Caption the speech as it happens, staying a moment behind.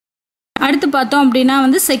அடுத்து பார்த்தோம் அப்படின்னா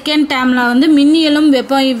வந்து செகண்ட் டேர்மில் வந்து மின்னியலும்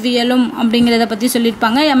வெப்பவியலும் அப்படிங்கிறத பற்றி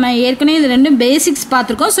சொல்லியிருப்பாங்க. நம்ம ஏற்கனவே இது ரெண்டும் பேசிக்ஸ்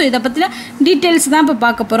பார்த்துருக்கோம். ஸோ இதை பற்றின டீட்டெயில்ஸ் தான் இப்போ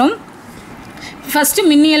பார்க்க போகிறோம். ஃபஸ்ட்டு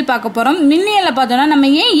மின்னியல் பார்க்க போகிறோம். மின்னியலை பார்த்தோன்னா நம்ம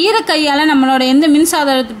ஏன் ஈரக்கையால் நம்மளோட எந்த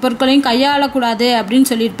மின்சாதன பொருட்களையும் கையாளக்கூடாது அப்படின்னு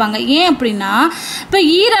சொல்லியிருப்பாங்க. ஏன் அப்படின்னா இப்போ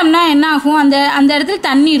ஈரம்னா என்ன ஆகும், அந்த இடத்துல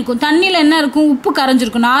தண்ணி இருக்கும். தண்ணியில் என்ன இருக்கும், உப்பு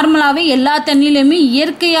கரைஞ்சிருக்கும். நார்மலாகவே எல்லா தண்ணியிலையுமே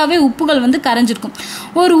இயற்கையாகவே உப்புகள் வந்து கரைஞ்சிருக்கும்.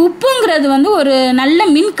 ஒரு உப்புங்கிறது வந்து ஒரு நல்ல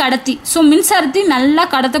மின் கடத்தி. ஸோ மின்சாரத்தை நல்லா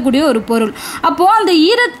கடத்தக்கூடிய ஒரு பொருள். அப்போது அந்த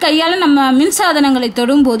ஈரக்கையால் நம்ம மின்சாதனங்களை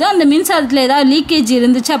தொடும்போது அந்த மின்சாரத்தில் ஏதாவது லீக்கேஜ்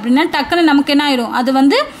இருந்துச்சு அப்படின்னா டக்குன்னு நமக்கு என்ன ஆயிடும், அது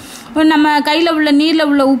வந்து நம்ம கையில் உள்ள நீரில்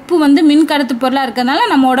உள்ள உப்பு வந்து மின் கடத்து பொருளாக இருக்கிறதுனால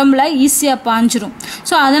நம்ம உடம்புல ஈஸியாக பாஞ்சிரும்.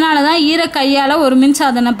 ஸோ அதனால தான் ஈரக்கையால் ஒரு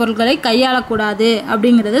மின்சாதன பொருட்களை கையாளக்கூடாது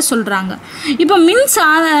அப்படிங்கிறத சொல்கிறாங்க. இப்போ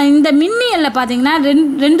இந்த மின்னியலில் பார்த்தீங்கன்னா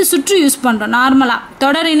ரெண்டு சுற்று யூஸ் பண்ணுறோம். நார்மலாக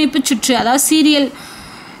தொடர் இணைப்பு சுற்று, அதாவது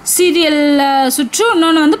சீரியல் சுற்று,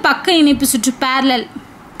 இன்னொன்று வந்து பக்க இணைப்பு சுற்று,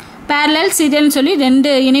 பேரலல் சீரியல்னு சொல்லி ரெண்டு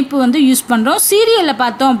இணைப்பு வந்து யூஸ் பண்ணுறோம். சீரியலில்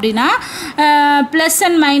பார்த்தோம் அப்படின்னா ப்ளஸ்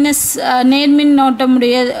அண்ட் மைனஸ்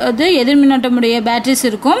நேர்மின்னோட்டமுடையது எதிர்மின்னோட்டமுடைய பேட்டரிஸ்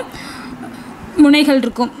இருக்கும், முனைகள்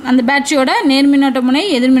இருக்கும். அந்த பேட்டரியோட நேர்மின்னோட்ட முனை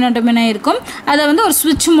எதிர்மின்னோட்ட முனை இருக்கும். அதை வந்து ஒரு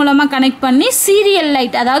சுவிட்ச் மூலமாக கனெக்ட் பண்ணி சீரியல்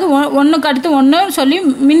லைட், அதாவது ஒன்றுக்கு அடுத்து ஒன்று சொல்லி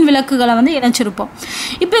மின் விளக்குகளை வந்து இணைச்சிருப்போம்.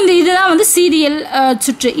 இப்போ இதுதான் வந்து சீரியல்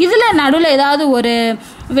சுற்று. இதில் நடுவில் ஏதாவது ஒரு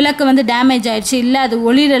விளக்கு வந்து டேமேஜ் ஆகிடுச்சு, இல்லை அது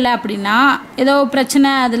ஒளிரலை அப்படின்னா, ஏதோ பிரச்சனை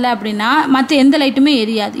அதில் அப்படின்னா மற்ற எந்த லைட்டுமே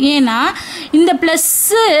எரியாது. ஏன்னா இந்த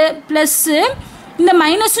ப்ளஸ்ஸு இந்த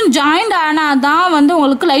மைனஸும் ஜாயிண்ட் ஆனால் தான் வந்து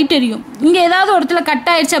உங்களுக்கு லைட் எரியும். இங்கே ஏதாவது ஒரு இடத்துல கட்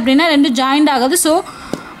ஆகிடுச்சு அப்படின்னா ரெண்டும் ஜாயிண்ட் ஆகாது. ஸோ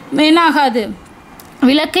என்ன ஆகாது,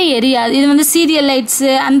 விளக்கே எரியாது. இது வந்து சீரியல்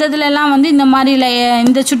லைட்ஸு அந்த இதுலலாம் வந்து இந்த மாதிரி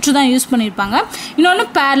இந்த சுற்று தான் யூஸ் பண்ணியிருப்பாங்க. இன்னொன்று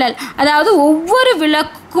பேரலல், அதாவது ஒவ்வொரு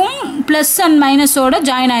விளக்கும் ப்ளஸ் அண்ட் மைனஸோட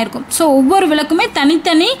ஜாயின் ஆகிருக்கும். ஸோ ஒவ்வொரு விளக்குமே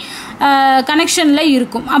தனித்தனி கனெக்ஷனில்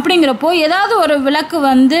இருக்கும். அப்படிங்கிறப்போ ஏதாவது ஒரு விளக்கு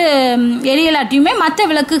வந்து எரியலாட்டியுமே மற்ற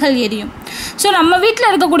விளக்குகள் எரியும். ஸோ நம்ம வீட்டில்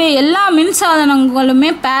இருக்கக்கூடிய எல்லா மின்சாதனங்களுமே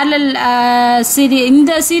பேரலல்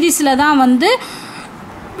இந்த சீரீஸில் தான் வந்து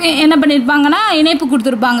என்ன பண்ணியிருப்பாங்கன்னா இணைப்பு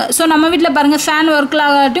கொடுத்துருப்பாங்க. ஸோ நம்ம வீட்டில் பாருங்கள் ஃபேன் ஒர்க்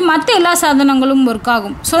ஆகாட்டி மற்ற எல்லா சாதனங்களும் ஒர்க்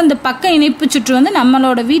ஆகும். ஸோ இந்த பக்க இணைப்பு சுற்று வந்து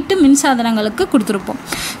நம்மளோட வீட்டு மின்சாதனங்களுக்கு கொடுத்துருப்போம்.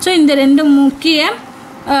 ஸோ இந்த ரெண்டு முக்கிய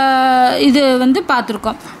இது வந்து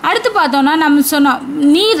பார்த்துருக்கோம். அடுத்து பார்த்தோன்னா நம்ம சொன்னோம்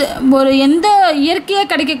நீர், ஒரு எந்த இயற்கையாக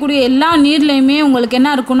கிடைக்கக்கூடிய எல்லா நீர்லேயுமே உங்களுக்கு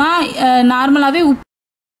என்ன இருக்குன்னா நார்மலாகவே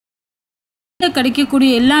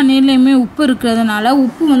கிடைக்கக்கூடிய எல்லா நீர்லேயுமே உப்பு இருக்கிறதுனால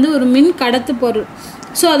உப்பு வந்து ஒரு மின் கடத்து பொருள்.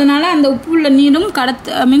 ஸோ அதனால் அந்த உப்பு உள்ள நீரும்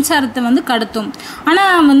மின்சாரத்தை வந்து கடத்தும்.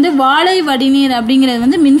 ஆனால் வந்து வாழை வடிநீர் அப்படிங்கிறது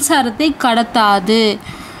வந்து மின்சாரத்தை கடத்தாது.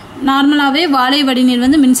 நார்மலாகவே வாழை வடிநீர்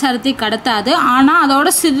வந்து மின்சாரத்தை கடத்தாது. ஆனால் அதோட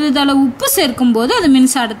சிறிதளவு உப்பு சேர்க்கும்போது அது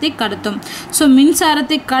மின்சாரத்தை கடத்தும். ஸோ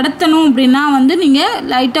மின்சாரத்தை கடத்தணும் அப்படின்னா வந்து நீங்கள்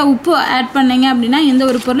லைட்டாக உப்பு ஆட் பண்ணீங்க அப்படின்னா எந்த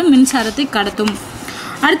ஒரு பொருளும் மின்சாரத்தை கடத்தும்.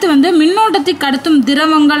 அடுத்து வந்து மின்னோட்டத்தை கடத்தும்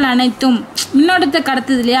திரவங்கள் அனைத்தும், மின்னோட்டத்தை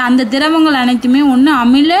கடத்துது இல்லையா, அந்த திரவங்கள் அனைத்துமே ஒன்று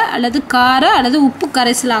அமில அல்லது கார அல்லது உப்பு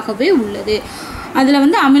கரைசலாகவே உள்ளது. அதில்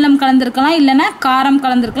வந்து அமிலம் கலந்துருக்கலாம், இல்லைன்னா காரம்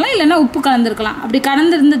கலந்துருக்கலாம், இல்லைன்னா உப்பு கலந்துருக்கலாம். அப்படி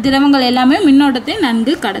கலந்திருந்த திரவங்கள் எல்லாமே மின்னோட்டத்தை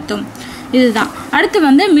நன்கு கடத்தும். இதுதான். அடுத்து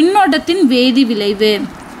வந்து மின்னோட்டத்தின் வேதி விளைவு.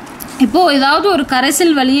 இப்போது ஏதாவது ஒரு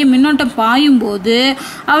கரைசல் வழியே மின்னோட்டம் பாயும்போது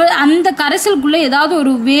அந்த கரைசலுக்குள்ளே ஏதாவது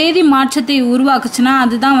ஒரு வேதி மாற்றத்தை உருவாக்குச்சுன்னா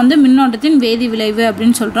அதுதான் வந்து மின்னோட்டத்தின் வேதி விளைவு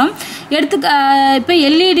அப்படின்னு சொல்கிறோம். இப்போ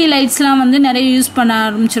எல்இடி லைட்ஸ்லாம் வந்து நிறைய யூஸ் பண்ண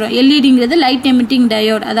ஆரம்பிச்சிடும். எல்இடிங்கிறது லைட் எமிட்டிங்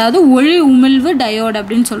டயோட், அதாவது ஒளி உமிழ்வு டயோட்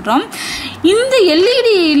அப்படின்னு சொல்கிறோம். இந்த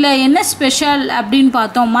எல்இடியில் என்ன ஸ்பெஷல் அப்படின்னு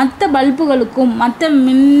பார்த்தோம், மற்ற பல்புகளுக்கும் மற்ற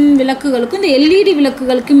மின் விளக்குகளுக்கும் இந்த எல்இடி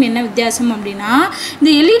விளக்குகளுக்கும் என்ன வித்தியாசம் அப்படின்னா, இந்த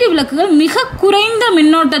எல்இடி விளக்குகள் மிக குறைந்த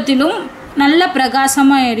மின்னோட்டத்திலும் நல்ல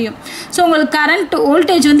பிரகாசமாக எரியும். ஸோ உங்களுக்கு கரண்ட்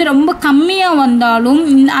வோல்டேஜ் வந்து ரொம்ப கம்மியாக வந்தாலும்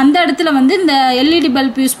அந்த இடத்துல வந்து இந்த எல்இடி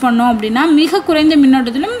பல்ப் யூஸ் பண்ணோம் அப்படின்னா மிக குறைந்த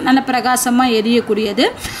மின்னோட்டத்திலும் நல்ல பிரகாசமாக எரியக்கூடியது.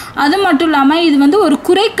 அது மட்டும் இல்லாமல் இது வந்து ஒரு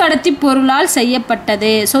குறைக்கடத்தி பொருளால்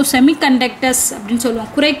செய்யப்பட்டது. ஸோ செமிகண்டக்டர்ஸ் அப்படின்னு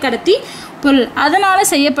சொல்லுவோம், குறைக்கடத்தி பொருள். அதனால்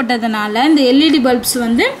செய்யப்பட்டதுனால இந்த எல்இடி பல்ப்ஸ்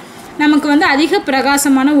வந்து நமக்கு வந்து அதிக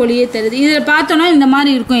பிரகாசமான ஒளியை தருது. இதில் பார்த்தோன்னா இந்த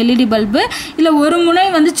மாதிரி இருக்கும் எல்இடி பல்பு. இதில் ஒரு முனை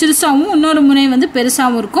வந்து சிறுசாகவும் இன்னொரு முனை வந்து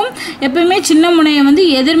பெருசாகவும் இருக்கும். எப்பவுமே சின்ன முனையை வந்து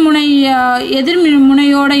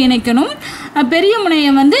எதிர்முனையோடு இணைக்கணும், பெரிய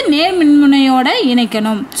முனையை வந்து நேர் மின்முனையோடு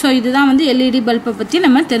இணைக்கணும். ஸோ இதுதான் வந்து எல்இடி பல்பை பற்றி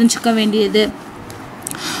நம்ம தெரிஞ்சுக்க வேண்டியது.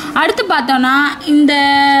 அடுத்து பார்த்தோன்னா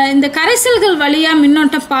இந்த கரைசல்கள் வழியாக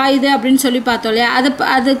மின்னோட்டம் பாயுது அப்படின்னு சொல்லி பார்த்தோம் இல்லையா,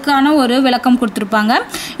 அதுக்கான ஒரு விளக்கம் கொடுத்துருப்பாங்க.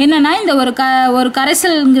 என்னென்னா இந்த ஒரு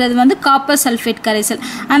கரைசல்ங்கிறது வந்து காப்பர் சல்ஃபேட் கரைசல்.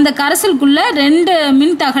 அந்த கரைசலுக்குள்ளே 2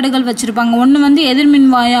 மின் தகடுகள் வச்சுருப்பாங்க. ஒன்று வந்து எதிர்மின்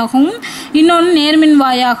வாயாகவும் இன்னொன்று நேர்மின்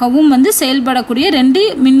வாயாகவும் வந்து செயல்படக்கூடிய 2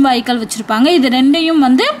 மின்வாய்க்கள் வச்சுருப்பாங்க. இது ரெண்டையும்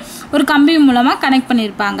வந்து ஒரு கம்பி மூலமாக கனெக்ட்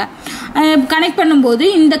பண்ணியிருப்பாங்க. கனெக்ட் பண்ணும்போது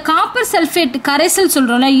இந்த காப்பர் சல்ஃபேட் கரைசல்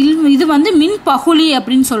சொல்கிறோம்ல, இது வந்து மின் பகுளி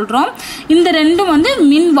அப்படின்னு சொல்கிறோம். இந்த ரெண்டும் வந்து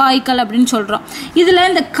மின் வாய்க்கள் அப்படின்னு சொல்கிறோம். இதில்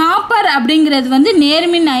இந்த காப்பர் அப்படிங்கிறது வந்து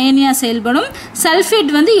நேர்மின் அயனியாக செயல்படும்,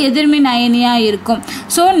 சல்ஃபேட் வந்து எதிர்மின் அயனியாக இருக்கும்.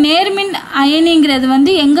 ஸோ நேர்மின் அயனிங்கிறது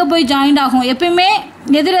வந்து எங்கே போய் ஜாயிண்ட் ஆகும், எப்பயுமே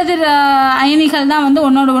எதிரெதிர் அயனிகள் தான் வந்து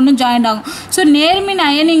ஒன்றோட ஒன்று ஜாயிண்ட் ஆகும். ஸோ நேர்மின்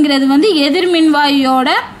அயனிங்கிறது வந்து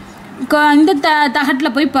எதிர்மின்வாயோட இந்த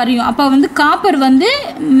தகட்டில் போய் படியும். அப்போ வந்து காப்பர் வந்து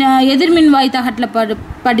எதிர்மின்வாய் தகட்டில்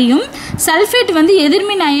படியும், சல்ஃபேட் வந்து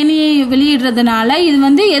எதிர்மின் அயனியை வெளியிடுறதுனால இது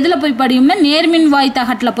வந்து எதில் போய் படியும்னா நேர்மின்வாய்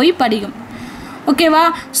தகட்டில் போய் படியும். ஓகேவா?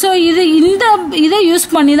 ஸோ இதை யூஸ்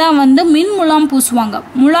பண்ணி தான் வந்து மின் முலாம் பூசுவாங்க.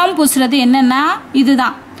 முலாம் பூசுறது என்னென்னா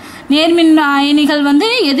இதுதான், நேர்மின் அயனிகள் வந்து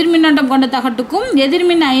எதிர்மின்னோட்டம் கொண்ட தகட்டுக்கும்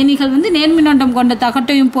எதிர்மின் அயனிகள் வந்து நேர்மின்னோட்டம் கொண்ட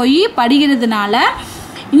தகட்டையும் போய் படிக்கிறதுனால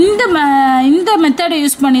இந்த மெத்தடை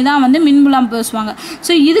யூஸ் பண்ணி தான் வந்து மின்முலாம் பூசுவாங்க.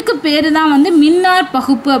 ஸோ இதுக்கு பேர் தான் வந்து மின்னார்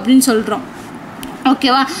பகுப்பு அப்படின்னு சொல்கிறோம்.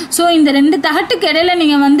 ஓகேவா? ஸோ இந்த ரெண்டு தகட்டுக்கு இடையில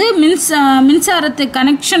நீங்கள் வந்து மின்சாரத்துக்கு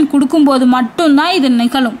கனெக்ஷன் கொடுக்கும்போது மட்டும்தான் இது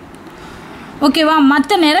நிகழும். ஓகேவா?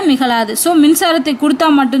 மற்ற நேரம் நிகழாது. ஸோ மின்சாரத்தை கொடுத்தா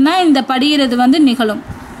மட்டும்தான் இந்த படிகிறது வந்து நிகழும்.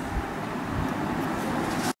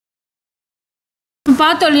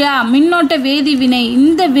 பார்த்தோம் இல்லையா மின்னோட்ட வேதி வினை.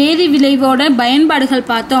 இந்த வேதி விளைவோட பயன்பாடுகள்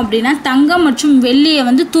பார்த்தோம் அப்படின்னா தங்கம் மற்றும் வெள்ளியை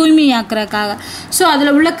வந்து தூய்மையாக்குறதுக்காக, ஸோ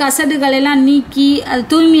அதில் உள்ள கசடுகள் எல்லாம் நீக்கி அது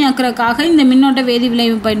தூய்மையாக்குறதுக்காக இந்த மின்னோட்ட வேதி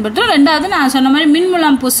விளைவு பயன்படுத்தும். ரெண்டாவது நான் சொன்ன மாதிரி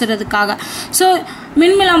மின்முலாம் பூசுறதுக்காக. ஸோ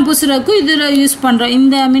மின்முலாம் பூசுறதுக்கும் இதில் யூஸ் பண்ணுறோம்,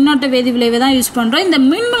 இந்த மின்னோட்ட வேதி விளைவை தான் யூஸ் பண்ணுறோம். இந்த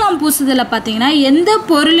மின்முலாம் பூசுதலில் பார்த்தீங்கன்னா எந்த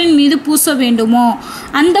பொருளின் மீது பூச வேண்டுமோ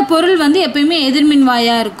அந்த பொருள் வந்து எப்பயுமே எதிர்மின்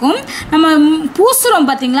வாயாக இருக்கும். நம்ம பூசுகிறோம்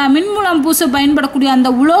பார்த்தீங்களா, மின்முலாம் பூச பயன்படக்கூடிய அந்த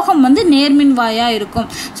உலோகம் வந்து நேர்மின் வாயாக இருக்கும்.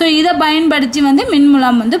 ஸோ இதை பயன்படுத்தி வந்து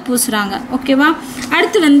மின்முலாம் வந்து பூசுகிறாங்க. ஓகேவா?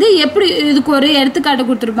 அடுத்து வந்து எப்படி இதுக்கு ஒரு எடுத்துக்காட்டு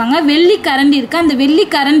கொடுத்துருப்பாங்க. வெள்ளி கரண்டி இருக்குது, அந்த வெள்ளி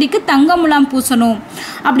கரண்டிக்கு தங்க முலாம் பூசணும்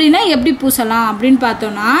அப்படின்னா எப்படி பூசலாம் அப்படின்னு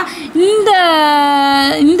பார்த்தோன்னா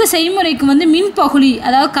இந்த செய்முறைக்கு வந்து மின்பகுளி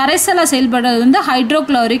அதாவது கரைசலாக செயல்படுறது வந்து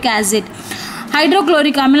ஹைட்ரோக்ளோரிக் ஆசிட்,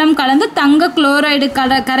 ஹைட்ரோக்ளோரிக் அமிலம் கலந்து தங்க குளோரைடு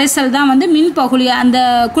கரைசல் தான் வந்து மின்பகுளி. அந்த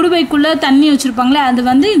குடுவைக்குள்ளே தண்ணி வச்சுருப்பாங்களே அது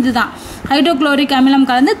வந்து இதுதான் ஹைட்ரோக்ளோரிக் அமிலம்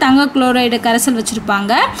கலந்து தங்க குளோரைடு கரைசல்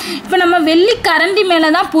வச்சுருப்பாங்க. இப்போ நம்ம வெள்ளி கரண்டி மேலே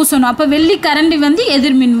தான் பூசணும். அப்போ வெள்ளி கரண்டி வந்து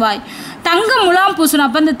எதிர்மின்வாய், தங்க முலாம் பூசணும்.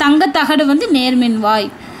 அப்போ அந்த தங்க தகடு வந்து நேர்மின்வாய்.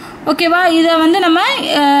 ஓகேவா? இதை வந்து நம்ம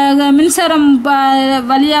மின்சாரம்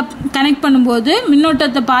வழியாக கனெக்ட் பண்ணும்போது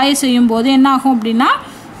மின்னோட்டத்தை பாய செய்யும்போது என்ன ஆகும் அப்படின்னா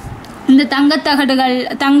இந்த தங்கத்தகடுகள்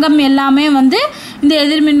தங்கம் எல்லாமே வந்து இந்த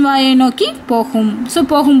எதிர்மின்வாயை நோக்கி போகும். ஸோ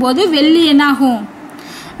போகும்போது வெள்ளி என்னாகும்,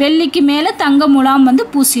 வெள்ளிக்கு மேலே தங்க முலாம் வந்து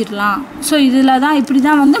பூசிடலாம். ஸோ இதில் தான் இப்படி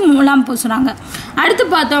தான் வந்து முலாம் பூசுகிறாங்க. அடுத்து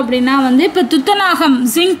பார்த்தோம் அப்படின்னா வந்து இப்போ துத்தநாகம்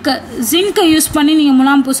ஜிங்க்கை யூஸ் பண்ணி நீங்கள்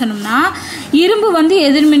முலாம் பூசணும்னா இரும்பு வந்து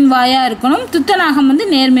எதிர்மின் வாயாக இருக்கணும், துத்தநாகம் வந்து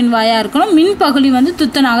நேர்மின் வாயாக இருக்கணும், மின்பகுளி வந்து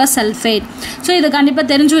துத்தநாக சல்ஃபேட். ஸோ இதை கண்டிப்பாக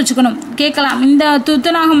தெரிஞ்சு வச்சுக்கணும். கேட்கலாம், இந்த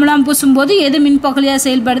துத்தநாகம் முலாம் பூசும்போது எது மின்பகுளியாக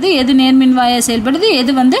செயல்படுது, எது நேர்மின் வாயாக செயல்படுது,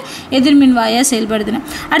 எது வந்து எதிர்மின் வாயாக செயல்படுதுன்னு.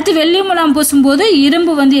 அடுத்து வெள்ளி முலாம் பூசும்போது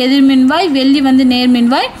இரும்பு வந்து எதிர்மின்வாய், வெள்ளி வந்து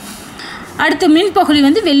நேர்மின்வாய். அடுத்து மின்பகுளி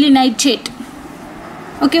வந்து வெள்ளி நைட்ரேட்.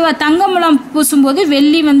 ஓகேவா? தங்கம் முலாம் பூசும்போது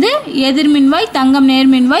வெள்ளி வந்து எதிர்மின்வாய், தங்கம்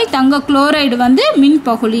நேர்மின்வாய், தங்க குளோரைடு வந்து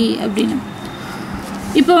மின்பகுளி அப்படின்னு.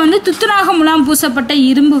 இப்போ வந்து துத்தநாக முலாம் பூசப்பட்ட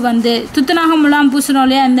இரும்பு வந்து துத்தநாக முலாம் பூசுகிறோம்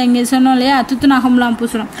இல்லையா, இந்த இங்கே சொன்னோம் இல்லையா துத்தநாக முலாம்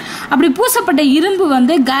பூசுகிறோம், அப்படி பூசப்பட்ட இரும்பு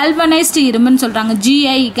வந்து கால்வனைஸ்டு இரும்புன்னு சொல்கிறாங்க.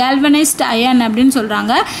 GI கால்வனைஸ்டு அயன் அப்படின்னு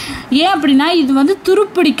சொல்கிறாங்க. ஏன் அப்படின்னா இது வந்து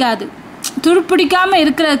துருப்பிடிக்காமல்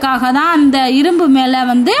இருக்கிறதுக்காக தான் அந்த இரும்பு மேலே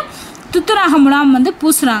வந்து துத்தநாக முலாம் வந்து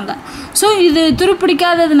பூசுகிறாங்க. ஸோ இது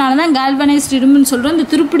துருப்பிடிக்காததுனால தான் கால்வனைஸ்டு இரும்புன்னு சொல்கிறோம். இந்த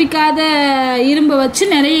துருப்பிடிக்காத இரும்பை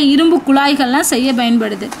வச்சு நிறைய இரும்பு குழாய்கள்லாம் செய்ய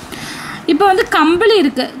பயன்படுது. இப்போ வந்து கம்பளி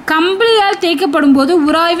இருக்குது, கம்பளியால் தேய்க்கப்படும் போது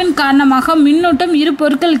உராய்வின் காரணமாக மின்னோட்டம் இரு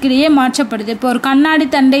பொருட்களுக்கிடையே மாற்றப்படுது. இப்போ ஒரு கண்ணாடி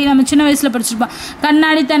தண்டை நம்ம சின்ன வயசில் படிச்சிருப்போம்,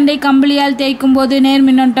 கண்ணாடி தண்டை கம்பளியால் தேய்க்கும் போது நேர்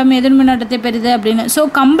மின்னோட்டம் எதிர் மின்னோட்டத்தை பெறுது அப்படின்னு. ஸோ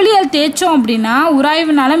கம்பளியால் தேய்ச்சோம் அப்படின்னா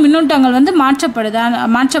உராய்வினால மின்னோட்டங்கள் வந்து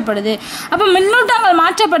மாற்றப்படுது. அப்போ மின்னோட்டங்கள்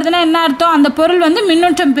மாற்றப்படுதுன்னா என்ன அர்த்தம், அந்த பொருள் வந்து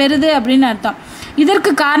மின்னோட்டம் பெறுது அப்படின்னு அர்த்தம்.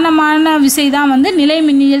 இதற்கு காரணமான விசை தான் வந்து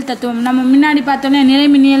நிலைமின்னியல் தத்துவம். நம்ம முன்னாடி பார்த்தோன்னே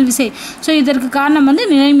நிலைமின்னியல் விசை. ஸோ இதற்கு காரணம் வந்து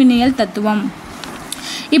நிலைமின்னியல் தத்துவம்.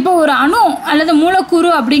 இப்போ ஒரு அணு அல்லது மூலக்கூறு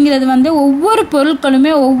அப்படிங்கிறது வந்து ஒவ்வொரு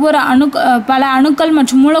பொருட்களுமே ஒவ்வொரு பல அணுக்கள்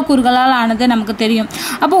மற்றும் மூலக்கூறுகளால் ஆனது நமக்கு தெரியும்.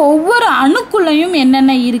 அப்போ ஒவ்வொரு அணுக்குள்ளையும்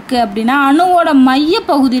என்னென்ன இருக்குது அப்படின்னா அணுவோட மைய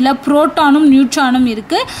பகுதியில் புரோட்டானும் நியூட்ரானும்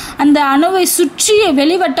இருக்குது. அந்த அணுவை சுற்றிய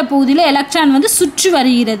வெளிவட்ட பகுதியில் எலக்ட்ரான் வந்து சுற்றி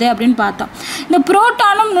வருகிறது அப்படின்னு பார்த்தோம். இந்த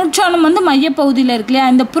புரோட்டானும் நியூட்ரானும் வந்து மையப்பகுதியில் இருக்கு இல்லையா,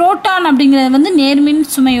 இந்த புரோட்டான் அப்படிங்கிறது வந்து நேர்மின்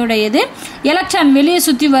சுமையுடையது, எலக்ட்ரான் வெளியே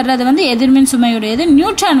சுற்றி வர்றது வந்து எதிர்மின் சுமையுடையது,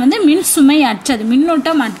 நியூட்ரான் வந்து மின் சுமை அற்றது,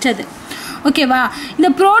 மின்னோட்டம் அற்றது. ஓகேவா? இந்த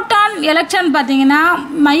புரோட்டான் எலக்ட்ரான் பார்த்தீங்கன்னா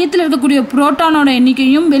மையத்தில் இருக்கக்கூடிய புரோட்டானோட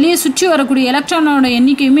எண்ணிக்கையும் வெளியே சுற்றி வரக்கூடிய எலக்ட்ரானோட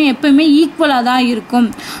எண்ணிக்கையுமே எப்பவுமே ஈக்குவலாக தான் இருக்கும்.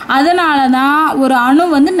 அதனால தான் ஒரு அணு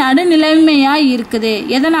வந்து நடுநிலைமையாக இருக்குது.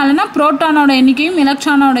 எதனாலனா புரோட்டானோட எண்ணிக்கையும்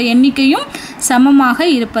எலக்ட்ரானோட எண்ணிக்கையும் சமமாக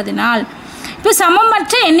இருப்பதனால். இப்போ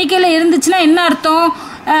சமமற்ற எண்ணிக்கையில் இருந்துச்சுன்னா என்ன அர்த்தம்?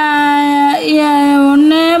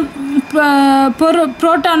 ஒன்று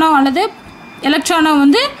புரோட்டானோ அல்லது எலக்ட்ரானோ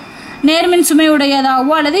வந்து நேர்மின்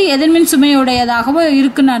சுமையுடையதாகவோ அல்லது எதிர்மின் சுமையுடையதாகவோ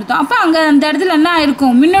இருக்குன்னு அர்த்தம். அப்போ அங்கே அந்த இடத்துல என்ன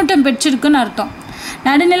இருக்கும்? மின்னூட்டம் பெற்றிருக்குன்னு அர்த்தம்.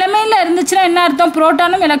 நடுநிலைமையில் இருந்துச்சுன்னா என்ன அர்த்தம்?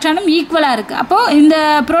 புரோட்டானும் எலக்ட்ரானும் ஈக்குவலாக இருக்குது. அப்போது இந்த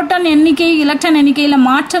புரோட்டான் எண்ணிக்கை எலக்ட்ரான் எண்ணிக்கையில்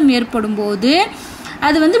மாற்றம் ஏற்படும் போது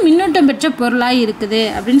அது வந்து மின்னூட்டம் பெற்ற பொருளாக இருக்குது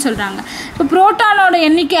அப்படின்னு சொல்கிறாங்க. இப்போ புரோட்டானோட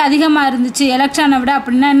எண்ணிக்கை அதிகமாக இருந்துச்சு எலக்ட்ரானை விட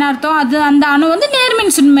அப்படின்னா என்ன அர்த்தம்? அது அந்த அணு வந்து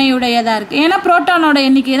நேர்மின் சுமையுடையதாக இருக்குது. ஏன்னா புரோட்டானோட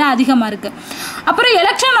எண்ணிக்கை தான் அதிகமாக இருக்குது. அப்புறம்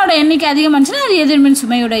எலக்ட்ரானோட எண்ணிக்கை அதிகமாக இருந்துச்சுன்னா அது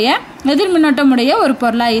எதிர்மின்னோட்டமுடைய ஒரு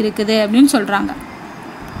பொருளாக இருக்குது அப்படின்னு சொல்கிறாங்க.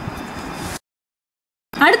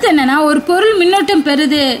 அடுத்து என்னன்னா, ஒரு பொருள் மின்னோட்டம்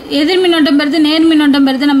பெறுது, எதிர்மின்னோட்டம் பெறுது, நேர்மின்னோட்டம்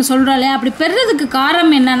பெறுது நம்ம சொல்கிறோம் இல்லையா? அப்படி பெறுறதுக்கு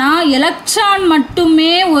காரணம் என்னன்னா, எலக்ட்ரான்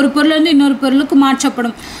மட்டுமே ஒரு பொருள்லேருந்து இன்னொரு பொருளுக்கு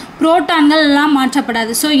மாற்றப்படும், புரோட்டான்கள் எல்லாம்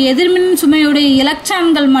மாற்றப்படாது. ஸோ எதிர்மின் சுமையுடைய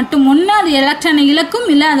எலக்ட்ரான்கள் மட்டும் ஒன்று அது எலக்ட்ரானை இழக்கும்,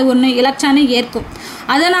 இல்லை அது ஒன்று எலக்ட்ரானை ஏற்கும்.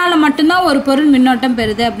 அதனால் மட்டும்தான் ஒரு பொருள் மின்னோட்டம்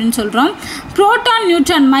பெறுது அப்படின்னு சொல்கிறோம். புரோட்டான்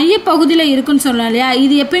நியூட்ரான் மையப்பகுதியில் இருக்குன்னு சொல்லலாம் இல்லையா?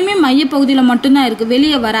 இது எப்பயுமே மையப்பகுதியில் மட்டும்தான் இருக்குது,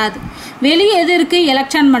 வெளியே வராது. வெளியே எது இருக்குது?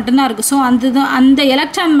 எலக்ட்ரான் மட்டும்தான் இருக்குது. ஸோ அந்த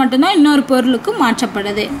எலக்ட்ரான் மட்டும்தான் இன்னொரு பொருளுக்கு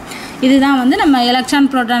மாற்றப்படுது. இதுதான் வந்து நம்ம எலக்ட்ரான்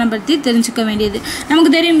புரோட்டானை பற்றி தெரிஞ்சுக்க வேண்டியது.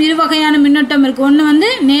 நமக்கு தெரியும் இரு வகையான மின்னோட்டம் இருக்குது. ஒன்று வந்து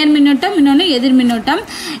நேர் மின்னோட்டம், இன்னொன்று எதிர் மின்னோட்டம்.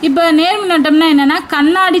 இப்போ நேர் மின்னோட்டம்னா என்னென்னா,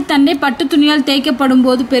 கண்ணாடி தண்டை பட்டு துணியால் தேய்க்கப்படும்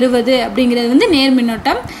போது பெறுவது அப்படிங்கிறது வந்து நேர்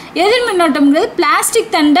மின்னோட்டம். எதிர் மின்னோட்டம்ங்கிறது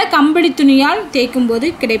பிளாஸ்டிக் தண்டை கம்பளி துணியால் தேய்க்கும் போது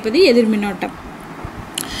கிடைப்பது எதிர் மின்னோட்டம்.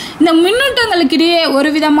 இந்த மின்னூட்டங்களுக்கு இடையே ஒரு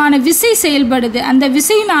விதமான விசை செயல்படுது. அந்த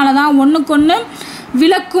விசையினால தான் ஒன்றுக்கொன்று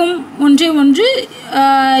விளக்கும், ஒன்றை ஒன்று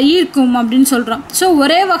ஈர்க்கும் அப்படின்னு சொல்கிறோம். ஸோ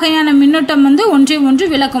ஒரே வகையான மின்னோட்டம் வந்து ஒன்றை ஒன்று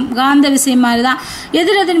விளக்கும், காந்த விசை மாதிரி தான்.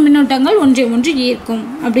 எதிரெதிர் மின்னூட்டங்கள் ஒன்றை ஒன்று ஈர்க்கும்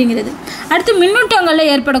அப்படிங்கிறது. அடுத்து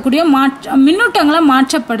மின்னூட்டங்களில் ஏற்படக்கூடிய மின்னூட்டங்களை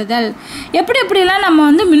மாற்றப்படுதல். எப்படிலாம் நம்ம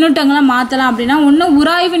வந்து மின்னூட்டங்களை மாற்றலாம் அப்படின்னா, ஒன்று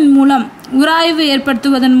உராய்வின் மூலம், உராய்வு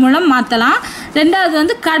ஏற்படுத்துவதன் மூலம் மாற்றலாம். ரெண்டாவது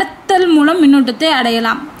வந்து கடத்தல் மூலம் மின்னூட்டத்தை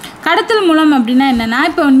அடையலாம். கடத்தல் மூலம் அப்படின்னா என்னென்னா,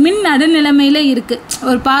 இப்போ மின் நடுநிலைமையில் இருக்குது,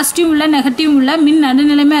 ஒரு பாசிட்டிவ் உள்ள நெகட்டிவ் உள்ள மின்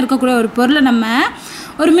நடுநிலைமையாக இருக்கக்கூடிய ஒரு பொருளை நம்ம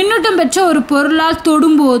ஒரு மின்னூட்டம் பெற்ற ஒரு பொருளால்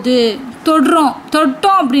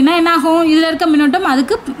தொட்டோம் அப்படின்னா என்னாகும்? இதில் இருக்க மின்னூட்டம்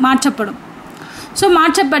அதுக்கு மாற்றப்படும். ஸோ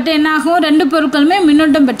மாற்றப்பட்டு என்னாகும்? ரெண்டு பொருட்களுமே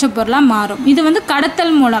மின்னூட்டம் பெற்ற பொருளாக மாறும். இது வந்து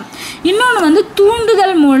கடத்தல் மூலம். இன்னொன்று வந்து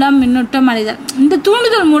தூண்டுதல் மூலம் மின்னூட்டம் அடைதல். இந்த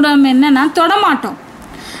தூண்டுதல் மூலம் என்னென்னா, தொடமாட்டோம்.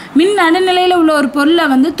 மின் நடுநிலையில் உள்ள ஒரு பொருளை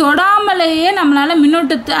வந்து தொடாமலேயே நம்மளால்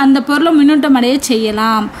அந்த பொருளை மின்னூட்டம் அடைய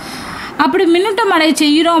செய்யலாம். அப்படி மின்னூட்டம் அடைய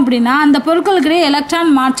செய்கிறோம் அப்படின்னா அந்த பொருட்களுக்கிடையே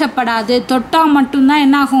எலக்ட்ரான் மாற்றப்படாது. தொட்டால் மட்டும்தான்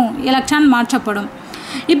என்னாகும்? எலக்ட்ரான் மாற்றப்படும்.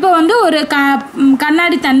 இப்போ வந்து ஒரு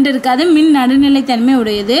கண்ணாடி தண்டு இருக்குது, அது மின் நடுநிலை தன்மை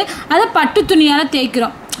உடையது. அதை பட்டு துணியால்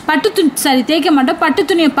தேய்க்கிறோம். தேய்க்க மாட்டோம். பட்டு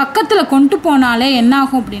துணியை பக்கத்தில் கொண்டு போனாலே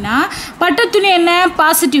என்னாகும் அப்படின்னா, பட்டு துணி என்ன?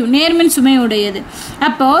 பாசிட்டிவ், நேர்மின் சுமை உடையது.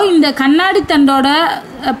 அப்போது இந்த கண்ணாடி தண்டோட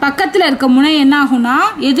பக்கத்தில் இருக்க முனை என்னாகும்னா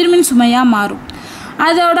எதிர்மின் சுமையாக மாறும்.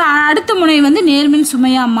 அதோட அடுத்த முனை வந்து நேர்மின்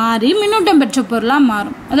சுமையாக மாறி மின்னூட்டம் பெற்ற பொருளாக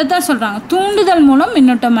மாறும். அதை தான் சொல்கிறாங்க தூண்டுதல் மூலம்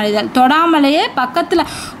மின்னூட்டம் அடைதல். தொடாமலேயே பக்கத்தில்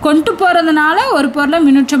கொண்டு போகிறதுனால ஒரு பொருளை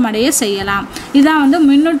மின்னூட்டம் அடைய செய்யலாம். இதுதான் வந்து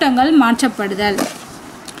மின்னூட்டங்கள் மாற்றப்படுதல்.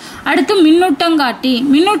 அடுத்து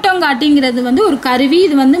மின்னூட்டங்காட்டிங்கிறது வந்து ஒரு கருவி.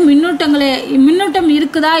 இது வந்து மின்னூட்டம்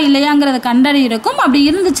இருக்குதா இல்லையாங்கிறத கண்டறியிருக்கும். அப்படி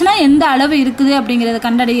இருந்துச்சுன்னா எந்த அளவு இருக்குது அப்படிங்கிறத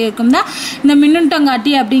கண்டறியிருக்கும் தான் இந்த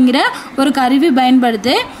மின்னூட்டங்காட்டி அப்படிங்கிற ஒரு கருவி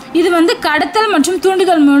பயன்படுது. இது வந்து கடத்தல் மற்றும்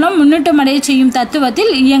தூண்டுதல் மூலம் மின்னூட்டம் அடைய செய்யும்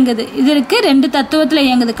தத்துவத்தில் இயங்குது. இதற்கு ரெண்டு தத்துவத்தில்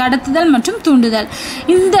இயங்குது, கடத்துதல் மற்றும் தூண்டுதல்.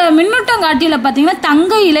 இந்த மின்னூட்டங்காட்டியில் பார்த்தீங்கன்னா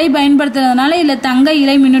தங்க இலை பயன்படுத்துறதுனால இல்லை தங்க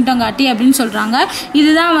இலை மின்னூட்டங்காட்டி அப்படின்னு சொல்கிறாங்க.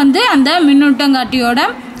 இதுதான் வந்து அந்த மின்னூட்டங்காட்டியோட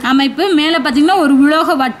அமைப்பு. மேலே பார்த்தீங்கன்னா ஒரு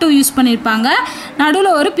உலோக வட்டு யூஸ் பண்ணியிருப்பாங்க.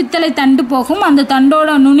 நடுவில் ஒரு பித்தளை தண்டு போகும். அந்த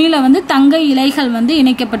தண்டோட நுனியில் வந்து தங்க இலைகள் வந்து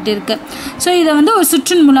இணைக்கப்பட்டிருக்கு. ஸோ இதை வந்து ஒரு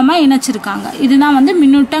சுற்றின் மூலமாக இணைச்சிருக்காங்க. இதுதான் வந்து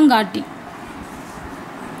மின்னூட்டங்காட்டி.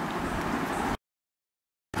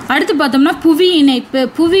 அடுத்து பார்த்தோம்னா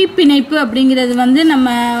புவி பிணைப்பு அப்படிங்கிறது வந்து நம்ம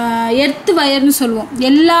எர்த் வயர்னு சொல்லுவோம்.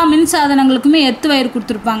 எல்லா மின் சாதனங்களுக்குமே எர்த் வயர்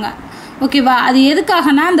கொடுத்துருப்பாங்க. ஓகேவா? அது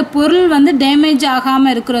எதுக்காகனா அந்த பொருள் வந்து டேமேஜ்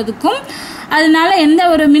ஆகாமல் இருக்கிறதுக்கும் அதனால எந்த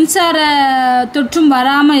ஒரு மின்சார தொற்றும்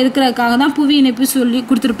வராமல் இருக்கிறதுக்காக தான் புவி இணைப்பு சொல்லி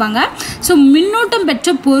கொடுத்துருப்பாங்க. ஸோ மின்னூட்டம்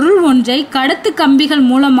பெற்ற பொருள் ஒன்றை கடத்து கம்பிகள்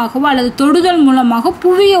மூலமாகவோ அல்லது தொடுதல் மூலமாக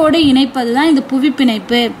புவியோடு இணைப்பது தான் இந்த புவி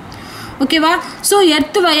பிணைப்பு. ஓகேவா? ஸோ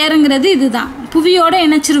எர்த் வயருங்கிறது இதுதான், புவியோடு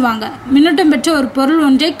இணைச்சிருவாங்க. மின்னூட்டம் பெற்ற ஒரு பொருள்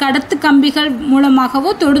ஒன்றை கடத்து கம்பிகள் மூலமாகவோ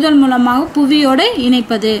தொடுதல் மூலமாகவோ புவியோடு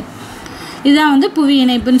இணைப்பது, இதுதான் வந்து புவி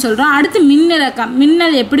இணைப்புன்னு சொல்கிறோம். அடுத்து மின்னிறக்கம்.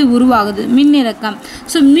 மின்னல் எப்படி உருவாகுது? மின்னிறக்கம்.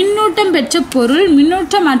 ஸோ மின்னூட்டம் பெற்ற பொருள்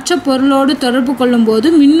மின்னூட்டமற்ற பொருளோடு தொடர்பு கொள்ளும்போது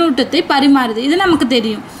மின்னூட்டத்தை பரிமாறுது, இது நமக்கு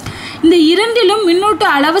தெரியும். இந்த இரண்டிலும் மின்னூட்ட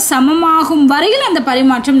அளவு சமமாகும் வரையில் அந்த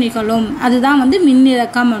பரிமாற்றம் நிகழும், அதுதான் வந்து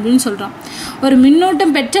மின்னிறக்கம் அப்படின்னு சொல்கிறோம். ஒரு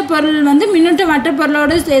மின்னூட்டம் பெற்ற பொருள் வந்து மின்னூட்டமற்ற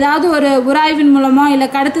பொருளோடு ஏதாவது ஒரு உராய்வின் மூலமாக இல்லை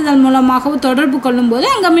கடத்துதல் மூலமாகவோ தொடர்பு கொள்ளும்போது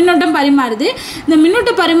அங்கே மின்னூட்டம் பரிமாறுது. இந்த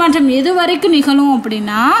மின்னூட்ட பரிமாற்றம் எது வரைக்கும் நிகழும்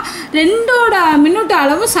அப்படின்னா ரெண்டோட மின்னூட்ட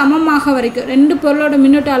அளவு சமமாக வரைக்கும், ரெண்டு பொருளோட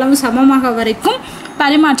மின்னூட்ட அளவு சமமாக வரைக்கும்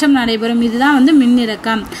பரிமாற்றம் நடைபெறும், இதுதான் வந்து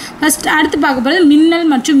மின்னிறக்கம். ஃபர்ஸ்ட் அடுத்து பார்க்க போகிறது மின்னல்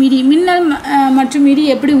மற்றும் இடி. மின்னல் மற்றும் இடி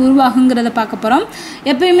எப்படி உருவாகுங்கிறத பார்க்க போகிறோம்.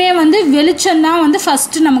 எப்பயுமே வந்து வெளிச்சம் தான் வந்து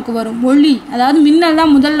ஃபஸ்ட்டு நமக்கு வரும், ஒளி, அதாவது மின்னல்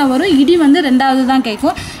தான் முதல்ல வரும், இடி வந்து ரெண்டாவது தான்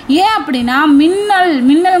கேட்கும். ஏன் அப்படின்னா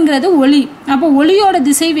மின்னல்ங்கிறது ஒளி, அப்போ ஒளியோட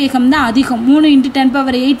திசை வேகம் தான் அதிகம், 3 ×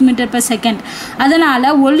 10⁸ மீட்டர்/செகண்ட். அதனால்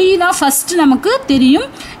ஒளி தான் ஃபஸ்ட்டு நமக்கு தெரியும்,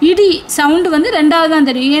 இடி சவுண்டு வந்து ரெண்டாவது தான்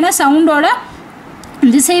தெரியும். ஏன்னா சவுண்டோட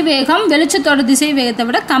திசை வேகம் வெளிச்சத்தோட திசை வேகத்தை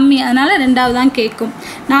விட கம்மி, அதனால் ரெண்டாவது தான் கேட்கும்.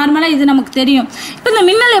 நார்மலாக இது நமக்கு தெரியும். இப்போ இந்த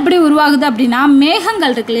மின்னல் எப்படி உருவாகுது அப்படின்னா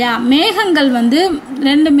மேகங்கள் இருக்கு இல்லையா, மேகங்கள் வந்து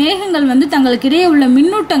 2 மேகங்கள் வந்து தங்களுக்கு இடையே உள்ள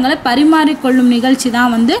மின்னூட்டங்களை பரிமாறிக்கொள்ளும் நிகழ்ச்சி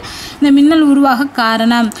தான் வந்து இந்த மின்னல் உருவாக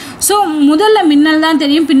காரணம். ஸோ முதல்ல மின்னல் தான்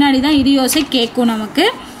தெரியும், பின்னாடி தான் இடியோசை கேட்கும் நமக்கு.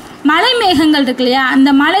 மழை மேகங்கள் இருக்கு இல்லையா, அந்த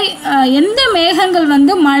மழை எந்த மேகங்கள்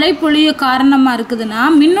வந்து மழை பொழிய காரணமாக இருக்குதுன்னா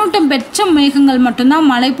மின்னூட்டம் பெற்ற மேகங்கள் மட்டும்தான்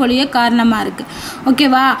மழை பொழிய காரணமாக இருக்குது.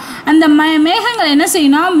 ஓகேவா? அந்த மேகங்கள் என்ன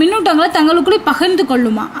செய்யணும், மின்னூட்டங்களை தங்களுக்குள்ளே பகிர்ந்து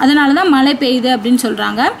கொள்ளுமா, அதனால தான் மழை பெய்யுது அப்படின்னு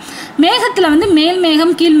சொல்கிறாங்க. மேகத்தில் வந்து மேல்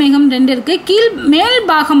மேகம் கீழ் மேகம் 2 இருக்குது. மேல்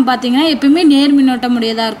பாகம் பார்த்திங்கன்னா எப்பயுமே நேர் மின்னோட்டம்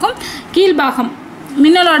உடையதாக இருக்கும். கீழ்பாகம்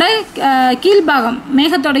மின்னலோட கீழ்பாகம்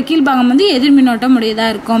மேகத்தோட கீழ்பாகம் வந்து எதிர் மின்னோட்டம்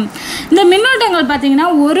உடையதாக இருக்கும். இந்த மின்னோட்டங்கள் பார்த்திங்கன்னா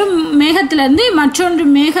ஒரு மேகத்திலேருந்து மற்றொன்று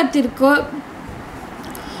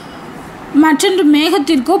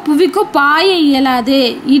மேகத்திற்கோ புவிக்கோ பாய இயலாது,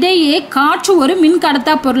 இடையே காற்று ஒரு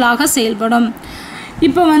மின்கடத்தா பொருளாக செயல்படும்.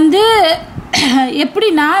 இப்போ வந்து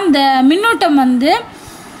எப்படின்னா இந்த மின்னோட்டம் வந்து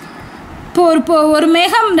இப்போ ஒரு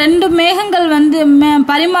மேகம் 2 மேகங்கள் வந்து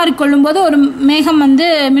பரிமாறிக்கொள்ளும் போது ஒரு மேகம் வந்து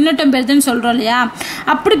மின்னூட்டம் பெறுதுன்னு சொல்கிறோம் இல்லையா,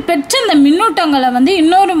 அப்படி பெற்ற இந்த மின்னூட்டங்களை வந்து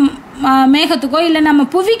இன்னொரு மேகத்துக்கோ இல்லை நம்ம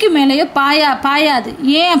புவிக்கு மேலேயோ பாயாது.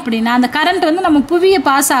 ஏன் அப்படின்னா அந்த கரண்ட் வந்து நம்ம புவியை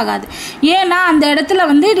பாஸ் ஆகாது. ஏன்னா அந்த இடத்துல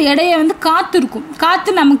வந்து இடையே வந்து காற்று இருக்கும்.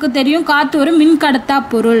 காற்று நமக்கு தெரியும், காற்று ஒரு மின்கடத்தா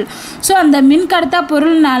பொருள். ஸோ அந்த மின்கடத்தா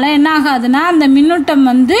பொருள்னால என்ன ஆகாதுன்னா அந்த மின்னூட்டம்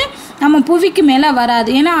வந்து நம்ம புவிக்கு மேலே வராது.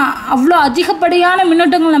 ஏன்னா அவ்வளோ அதிகப்படியான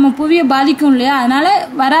மின்னூட்டங்கள் நம்ம புவியை பாதிக்கும் இல்லையா, அதனால்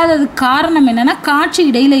வராததுக்கு காரணம் என்னென்னா காற்று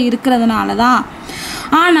இடையில் இருக்கிறதுனால தான்.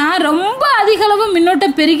 ஆனால் ரொம்ப அதிகளவு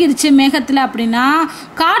மின்னோட்டம் பெருகிருச்சு மேகத்தில் அப்படின்னா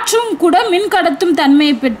காற்றும் கூட மின்கடத்தும்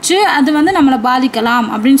தன்மையை பெற்று அது வந்து நம்மளை பாதிக்கலாம்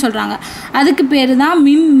அப்படின்னு சொல்கிறாங்க. அதுக்கு பேர் தான்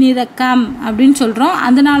மின் நிறக்கம் அப்படின்னு சொல்கிறோம்.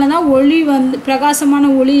 அதனால தான் ஒளி வந்து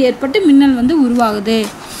பிரகாசமான ஒளி ஏற்பட்டு மின்னல் வந்து உருவாகுது.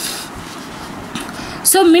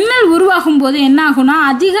 ஸோ மின்னல் உருவாகும் போது என்ன ஆகும்னா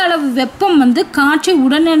அதிக அளவு வெப்பம் வந்து காற்றை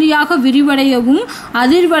உடனடியாக விரிவடையவும்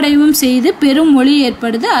அதிர்வடையவும் செய்து பெரும் ஒளி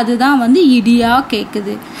ஏற்படுது, அதுதான் வந்து இடியாக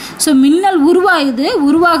கேட்குது. ஸோ மின்னல்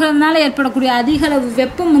உருவாகிறதுனால ஏற்படக்கூடிய அதிக அளவு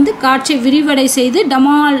வெப்பம் வந்து காற்றை விரிவடை செய்து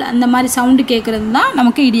டமால் அந்த மாதிரி சவுண்டு கேட்குறது தான்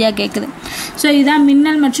நமக்கு இடியாக கேட்குது. ஸோ இதுதான்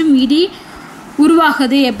மின்னல் மற்றும் இடி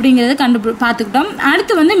உருவாகுது எப்படிங்கிறத பார்த்துக்கிட்டோம்.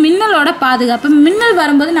 அடுத்து வந்து மின்னலோட பாதுகாப்பு. மின்னல்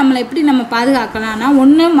வரும்போது நம்மளை எப்படி நம்ம பாதுகாக்கலாம்னா,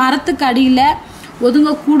 ஒன்று மரத்துக்கு அடியில்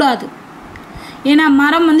ஒதுங்கக்கூடாது. ஏன்னா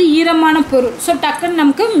மரம் வந்து ஈரமான பொருள். ஸோ டக்குன்னு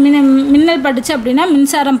நமக்கு மின்னல் பட்டுச்சு அப்படின்னா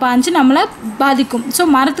மின்சாரம் பாய்ஞ்சு நம்மளை பாதிக்கும். ஸோ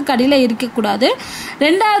மரத்துக்கு அடியில் இருக்கக்கூடாது.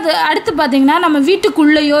 அடுத்து பார்த்திங்கன்னா நம்ம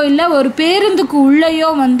வீட்டுக்குள்ளேயோ இல்லை ஒரு பேருந்துக்கு உள்ளேயோ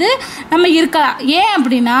வந்து நம்ம இருக்கலாம். ஏன்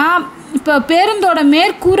அப்படின்னா இப்போ பேருந்தோட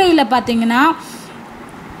மேற்கூரையில் பார்த்திங்கன்னா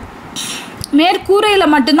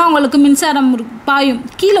மேற்கூரையில் மட்டும்தான் உங்களுக்கு மின்சாரம் பாயும்,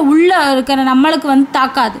 கீழே உள்ளே இருக்கிற நம்மளுக்கு வந்து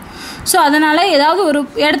தாக்காது. ஸோ அதனால் ஏதாவது ஒரு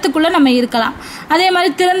இடத்துக்குள்ளே நம்ம இருக்கலாம். அதே மாதிரி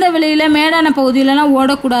திறந்த வெளியில் மேடான பகுதியிலலாம்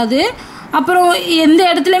ஓடக்கூடாது. அப்புறம் எந்த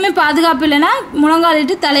இடத்துலையுமே பாதுகாப்பு இல்லைன்னா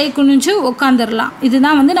முழங்காலிட்டு தலையை குனிஞ்சு உட்காந்துடலாம்.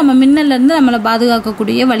 இதுதான் வந்து நம்ம மின்னல்லேருந்து நம்மளை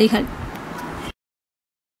பாதுகாக்கக்கூடிய வழிகள்.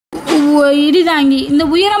 இடிதாங்கி. இந்த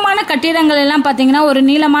உயரமான கட்டிடங்கள் எல்லாம் பார்த்தீங்கன்னா ஒரு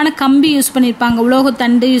நீளமான கம்பி யூஸ் பண்ணியிருப்பாங்க,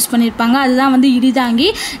 உலோகத்தண்டு யூஸ் பண்ணியிருப்பாங்க, அதுதான் வந்து இடிதாங்கி.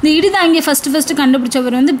 இந்த இடிதாங்கியை ஃபஸ்ட்டு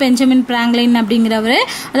கண்டுபிடிச்சவர் வந்து பெஞ்சமின் பிராங்க்லின் அப்படிங்கிறவர்.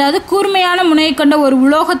 அதாவது கூர்மையான முனையை கொண்ட ஒரு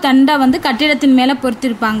உலோகத்தண்டை வந்து கட்டிடத்தின் மேலே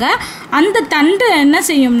பொறுத்திருப்பாங்க. அந்த தண்டு என்ன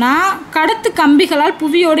செய்யும்னா கடத்து கம்பிகளால்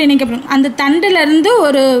புவியோடு இணைக்கப்படும். அந்த தண்டுலேருந்து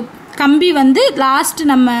ஒரு கம்பி வந்து லாஸ்ட்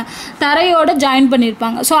நம்ம தரையோட ஜாயின்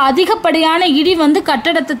பண்ணியிருப்பாங்க. ஸோ அதிகப்படியான இடி வந்து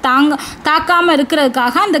கட்டடத்தை தாக்காமல்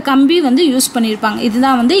இருக்கிறதுக்காக அந்த கம்பி வந்து யூஸ் பண்ணியிருப்பாங்க.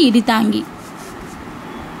 இதுதான் வந்து இடி தாங்கி.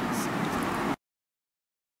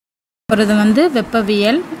 போகிறது வந்து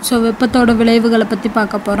வெப்பவியல். ஸோ வெப்பத்தோட விளைவுகளை பற்றி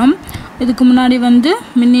பார்க்க போகிறோம். இதுக்கு முன்னாடி வந்து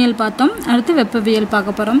மின்னியல் பார்த்தோம், அடுத்து வெப்பவியல்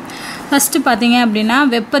பார்க்க போகிறோம். ஃபஸ்ட்டு பார்த்தீங்க அப்படின்னா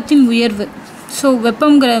வெப்பத்தின் உயர்வு. ஸோ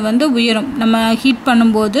வெப்பங்கிறது வந்து உயரும், நம்ம ஹீட்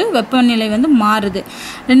பண்ணும்போது வெப்பநிலை வந்து மாறுது.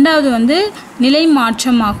 ரெண்டாவது வந்து நிலை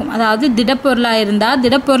மாற்றம் ஆகும், அதாவது திடப்பொருளாக இருந்தால்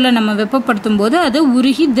திடப்பொருளை நம்ம வெப்பப்படுத்தும் போது அது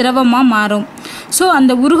உருகி திரவமாக மாறும். ஸோ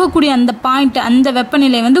அந்த உருகக்கூடிய அந்த பாயிண்ட், அந்த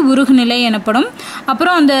வெப்பநிலை வந்து உருகுநிலை எனப்படும்.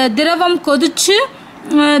 அப்புறம் அந்த திரவம் கொதித்து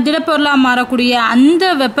திடப்பொருளாக மாறக்கூடிய அந்த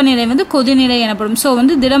வெப்பநிலை வந்து கொதிநிலை எனப்படும். ஸோ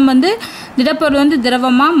வந்து திடப்பொருள் வந்து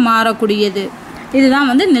திரவமாக மாறக்கூடியது. இதுதான்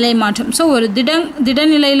வந்து நிலை மாற்றம். ஸோ ஒரு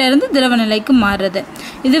திடநிலையிலிருந்து திரவ நிலைக்கு மாறுறது,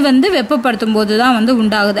 இது வந்து வெப்பப்படுத்தும் போது தான் வந்து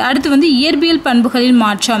உண்டாகுது. அடுத்து வந்து இயற்பியல் பண்புகளில்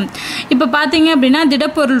மாற்றம். இப்போ பார்த்தீங்க அப்படின்னா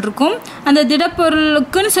திடப்பொருள் இருக்கும், அந்த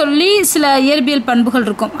திடப்பொருளுக்குன்னு சொல்லி சில இயற்பியல் பண்புகள்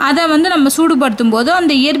இருக்கும். அதை வந்து நம்ம சூடுபடுத்தும் போது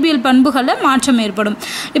அந்த இயற்பியல் பண்புகளில் மாற்றம் ஏற்படும்.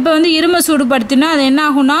 இப்போ வந்து இரும்பை சூடுபடுத்தினா அது என்ன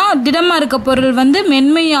ஆகும்னா, திடமாக இருக்க பொருள் வந்து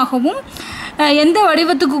மென்மையாகவும் எந்த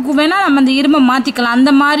வடிவத்துக்கு வேணால் நம்ம அந்த இரும்பை மாற்றிக்கலாம்,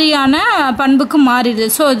 அந்த மாதிரியான பண்புக்கு மாறிடுது.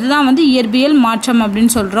 ஸோ இதுதான் வந்து இயற்பியல் மாற்றம்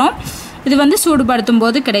அப்படின்னு சொல்கிறோம். இது வந்து சூடுபடுத்தும்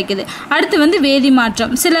போது கிடைக்குது. அடுத்து வந்து வேதி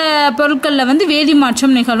மாற்றம். சில பொருட்களில் வந்து வேதி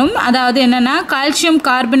மாற்றம் நிகழும். அதாவது என்னென்னா, கால்சியம்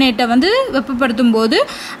கார்பனேட்டை வந்து வெப்பப்படுத்தும் போது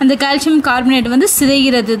அந்த கால்சியம் கார்பனேட் வந்து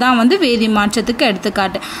சிதைகிறது தான் வந்து வேதி மாற்றத்துக்கு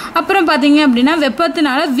எடுத்துக்காட்டு. அப்புறம் பார்த்தீங்க அப்படின்னா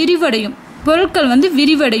வெப்பத்தினால விரிவடையும் பொருட்கள் வந்து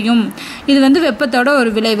விரிவடையும். இது வந்து வெப்பத்தோட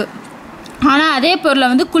ஒரு விளைவு. ஆனால் அதே பொருளை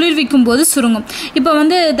வந்து குளிர்விக்கும் போது சுருங்கும். இப்போ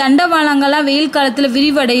வந்து தண்டவாளங்கள்லாம் வெயில் காலத்தில்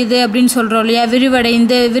விரிவடையுது அப்படின்னு சொல்கிறோம் இல்லையா,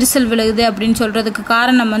 விரிவடைந்து விரிசல் விழுகுது அப்படின்னு சொல்கிறதுக்கு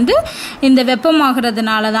காரணம் வந்து இந்த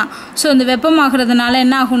வெப்பமாகிறதுனால தான். ஸோ இந்த வெப்பமாகிறதுனால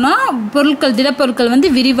என்ன ஆகும்னா, திடப்பொருட்கள் வந்து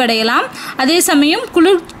விரிவடையலாம். அதே சமயம்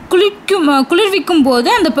குளிர்விக்கும் போது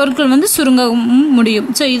அந்த பொருட்கள் வந்து சுருங்க முடியும்.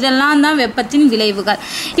 ஸோ இதெல்லாம் தான் வெப்பத்தின் விளைவுகள்.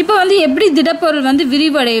 இப்போ வந்து எப்படி திடப்பொருள் வந்து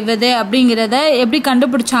விரிவடைவது அப்படிங்கிறத எப்படி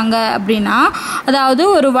கண்டுபிடிச்சாங்க அப்படின்னா, அதாவது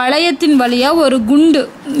ஒரு வளையத்தின் வழியாக ஒரு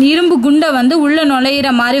இரும்பு குண்டை வந்து உள்ளே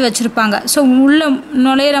நுழையிற மாதிரி வச்சுருப்பாங்க. ஸோ உள்ளே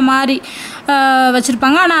நுழையிற மாதிரி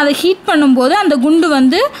வச்சுருப்பாங்க. ஆனால் அதை ஹீட் பண்ணும்போது அந்த குண்டு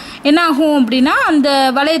வந்து என்ன ஆகும் அப்படின்னா, அந்த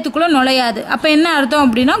வளையத்துக்குள்ளே நுழையாது. அப்போ என்ன அர்த்தம்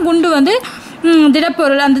அப்படின்னா, குண்டு வந்து அந்த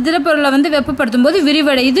திடப்பொருளை வந்து வெப்பப்படுத்தும் போது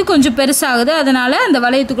விரிவடையுது, கொஞ்சம் பெருசாகுது, அதனால அந்த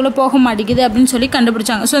வளையத்துக்குள்ளே போக மாட்டேங்குது அப்படின்னு சொல்லி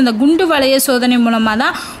கண்டுபிடிச்சாங்க. ஸோ இந்த குண்டு வளைய சோதனை மூலமாக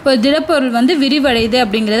தான் ஒரு திடப்பொருள் வந்து விரிவடையுது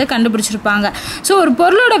அப்படிங்கிறத கண்டுபிடிச்சிருப்பாங்க. ஸோ ஒரு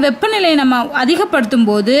பொருளோட வெப்பநிலையை நம்ம அதிகப்படுத்தும்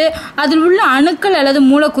போது அதில் உள்ள அணுக்கள் அல்லது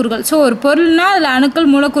மூலக்கூறுகள், ஸோ ஒரு பொருள்னால் அதில்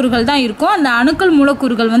அணுக்கள் மூலக்கூறுகள் தான் இருக்கும், அந்த அணுக்கள்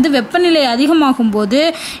மூலக்கூறுகள் வந்து வெப்பநிலை அதிகமாகும் போது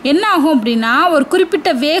என்ன ஆகும் அப்படின்னா, ஒரு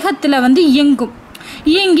குறிப்பிட்ட வேகத்தில் வந்து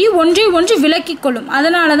இயங்கி ஒன்றை விலக்கி கொள்ளும்.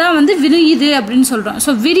 அதனால தான் வந்து விரியுது அப்படின்னு சொல்கிறோம்.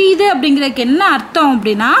 ஸோ விரியுது அப்படிங்கிறதுக்கு என்ன அர்த்தம்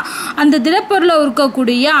அப்படின்னா, அந்த திடப்பொருளில்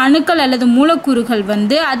இருக்கக்கூடிய அணுக்கள் அல்லது மூலக்கூறுகள்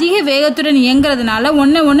வந்து அதிக வேகத்துடன் இயங்குறதுனால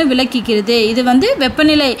ஒன்று விலக்கிக்கிறது. இது வந்து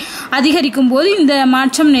வெப்பநிலை அதிகரிக்கும் போது இந்த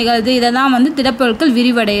மாற்றம் நிகழ்து. இதை தான் வந்து திடப்பொருட்கள்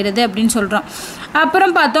விரிவடைகிறது அப்படின்னு சொல்கிறோம்.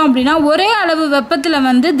 அப்புறம் பார்த்தோம் அப்படின்னா, ஒரே அளவு வெப்பத்தில்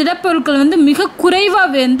வந்து திடப்பொருட்கள் வந்து மிக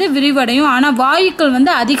குறைவாக வந்து விரிவடையும், ஆனால் வாயுக்கள்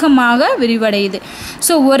வந்து அதிகமாக விரிவடையுது.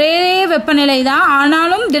 ஸோ ஒரே வெப்பநிலை தான்,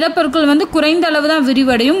 ஆனாலும் திடப்பொருட்கள் வந்து குறைந்த அளவு தான்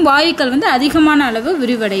விரிவடையும், வாயுக்கள் வந்து அதிகமான அளவு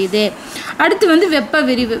விரிவடையுது. அடுத்து வந்து வெப்ப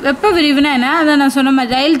விரிவுனா என்ன, அதை நான் சொன்ன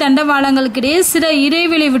மாதிரி ரயில் தண்டவாளங்களுக்கு இடையே சில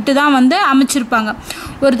இடைவெளி விட்டு தான் வந்து அமைச்சிருப்பாங்க.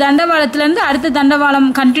 ஒரு தண்டவாளத்துலேருந்து அடுத்த தண்டவாளம்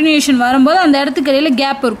கண்டினியூஷன் வரும்போது அந்த இடத்துக்கு இடையில்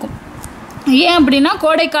கேப் இருக்கும். ஏன் அப்படின்னா,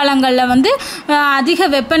 கோடை காலங்களில் வந்து அதிக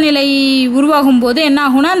வெப்பநிலை உருவாகும் போது என்ன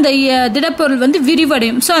ஆகும்னா, அந்த திடப்பொருள் வந்து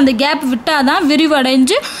விரிவடையும். ஸோ அந்த கேப் விட்டால் தான்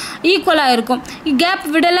விரிவடைஞ்சு ஈக்குவலாக இருக்கும். கேப்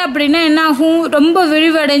விடலை அப்படின்னா என்ன ஆகும், ரொம்ப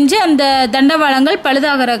விரிவடைஞ்சு அந்த தண்டவாளங்கள்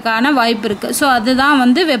பழுதாகிறதுக்கான வாய்ப்பு இருக்குது. ஸோ அதுதான்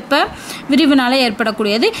வந்து வெப்ப விரிவுனால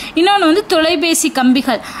ஏற்படக்கூடியது. இன்னொன்று வந்து தொலைபேசி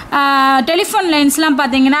கம்பிகள், டெலிஃபோன் லைன்ஸ்லாம்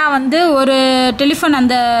பார்த்தீங்கன்னா வந்து ஒரு டெலிஃபோன்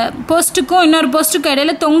அந்த போஸ்ட்டுக்கும் இன்னொரு போஸ்ட்டுக்கும்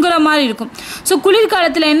இடையில தொங்குற மாதிரி இருக்கும். ஸோ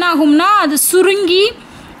குளிர்காலத்தில் என்ன ஆகும்னா, அது சுருங்கி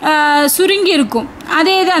இருக்கும்.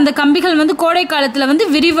 அதே இது அந்த கம்பிகள் வந்து கோடை காலத்தில் வந்து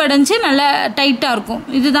விரிவடைஞ்சு நல்லா டைட்டாக இருக்கும்.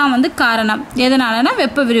 இதுதான் வந்து காரணம். எதனாலனா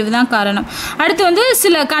வெப்ப விரிவு தான் காரணம். அடுத்து வந்து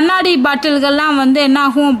சில கண்ணாடி பாட்டில்கள்லாம் வந்து என்ன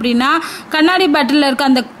ஆகும் அப்படின்னா, கண்ணாடி பாட்டிலில்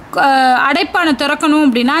இருக்க அந்த அடைப்பானை திறக்கணும்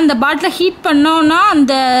அப்படின்னா, அந்த பாட்டிலை ஹீட் பண்ணோன்னா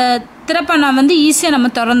அந்த திறப்பானை வந்து ஈஸியாக நம்ம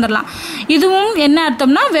திறந்துடலாம். இதுவும் என்ன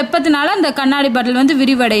அர்த்தம்னா, வெப்பத்தினால அந்த கண்ணாடி பாட்டில் வந்து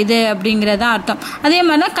விரிவடையுது அப்படிங்கிறதா அர்த்தம். அதே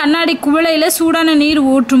மாதிரி தான் கண்ணாடி குவளையில் சூடான நீர்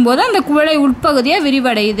ஊற்றும் போது அந்த குவளை உட்பகுதியாக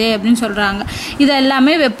விரிவடையுது அப்படின்னு சொல்கிறாங்க. இது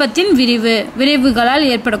எல்லாமே வெப்பத்தின் விளைவுகளால்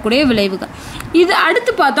ஏற்படக்கூடிய விளைவுகள். இது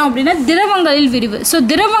அடுத்து பார்த்தோம் அப்படின்னா திரவங்களில் விரிவு. ஸோ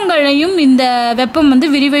திரவங்களையும் இந்த வெப்பம் வந்து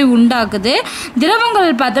விரிவை உண்டாக்குது.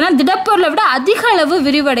 திரவங்கள் பார்த்தோன்னா திடப்பொருளை விட அதிக அளவு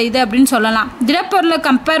விரிவடையுது அப்படின்னு சொல்லலாம். திடப்பொருளை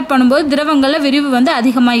கம்பேர் பண்ணும்போது திரவங்களில் விரிவு வந்து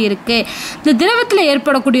அதிகமாக இருக்குது. இந்த திரவத்தில்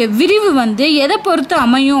ஏற்படக்கூடிய விரிவு வந்து எதை பொறுத்து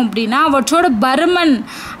அமையும் அப்படின்னா,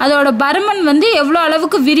 அதோட பருமன் வந்து எவ்வளோ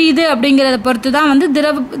அளவுக்கு விரியுது அப்படிங்கிறத பொறுத்து தான் வந்து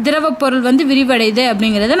திரவ பொருள் வந்து விரிவடையுது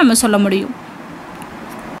அப்படிங்கிறத நம்ம சொல்ல முடியும்.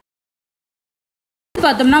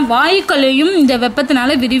 பார்த்தோம்னா வாயுக்களையும் இந்த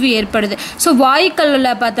வெப்பத்தினால விரிவு ஏற்படுது. ஸோ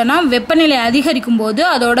வாயுக்களில் பார்த்தோம்னா வெப்பநிலை அதிகரிக்கும் போது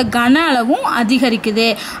அதோட கன அளவும் அதிகரிக்குது.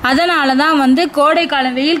 அதனால தான் வந்து கோடை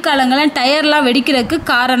காலம் வெயில் காலங்கள்லாம் டயர்லாம் வெடிக்கிறதுக்கு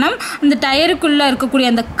காரணம் அந்த டயருக்குள்ளே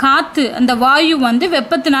இருக்கக்கூடிய அந்த காற்று அந்த வாயு வந்து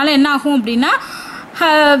வெப்பத்தினால என்ன ஆகும் அப்படின்னா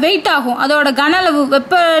வெயிட் ஆகும். அதோட கன அளவு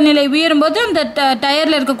வெப்பநிலை உயரும்போது அந்த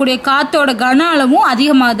டயரில் இருக்கக்கூடிய காற்றோட கன அளவும்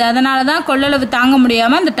அதிகமாகுது. அதனால தான் கொள்ளளவு தாங்க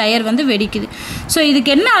முடியாமல் அந்த டயர் வந்து வெடிக்குது. ஸோ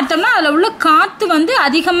இதுக்கு என்ன அர்த்தம்னா அதில் உள்ள காற்று வந்து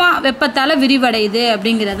அதிகமாக வெப்பத்தால் விரிவடையுது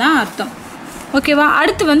அப்படிங்கிறதான் அர்த்தம். ஓகேவா.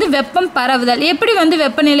 அடுத்து வந்து வெப்பம் பரவுதல். எப்படி வந்து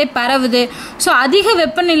வெப்பநிலை பரவுது? ஸோ அதிக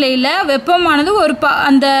வெப்பநிலையில் வெப்பமானது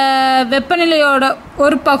அந்த வெப்பநிலையோட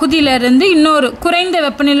ஒரு பகுதியிலிருந்து இன்னொரு குறைந்த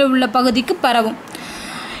வெப்பநிலை உள்ள பகுதிக்கு பரவும்.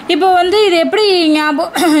 இப்போ வந்து இது எப்படி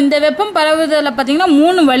ஞாபகம், இந்த வெப்பம் பரவுதலில் பார்த்திங்கன்னா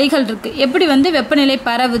 3 வழிகள் இருக்குது. எப்படி வந்து வெப்பநிலை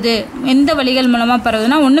பரவுது, எந்த வழிகள் மூலமாக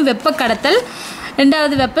பரவுதுன்னா, ஒன்று வெப்ப கடத்தல்,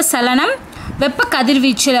 2வது வெப்ப சலனம், வெப்ப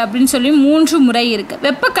கதிர்வீச்சு அப்படின்னு சொல்லி 3 முறை இருக்குது.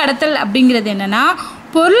 வெப்ப கடத்தல் அப்படிங்கிறது என்னென்னா,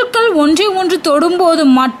 பொருட்கள் ஒன்றை ஒன்று தொடும்போது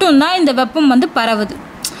மட்டும்தான் இந்த வெப்பம் வந்து பரவுது.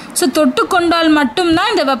 ஸோ தொட்டு கொண்டால்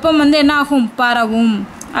மட்டும்தான் இந்த வெப்பம் வந்து என்ன ஆகும், பரவும்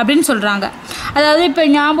அப்படின்னு சொல்கிறாங்க. அதாவது இப்போ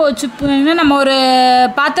ஞாபகம் வச்சுப்பீங்கன்னா, நம்ம ஒரு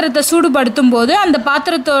பாத்திரத்தை சூடுபடுத்தும் போது அந்த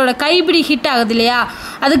பாத்திரத்தோட கைப்பிடி ஹீட் ஆகுது இல்லையா,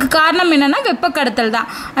 அதுக்கு காரணம் என்னென்னா வெப்ப கடத்தல் தான்.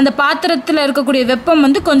 அந்த பாத்திரத்தில் இருக்கக்கூடிய வெப்பம்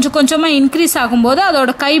வந்து கொஞ்சம் கொஞ்சமாக இன்க்ரீஸ் ஆகும்போது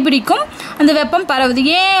அதோட கைப்பிடிக்கும் அந்த வெப்பம் பரவுது.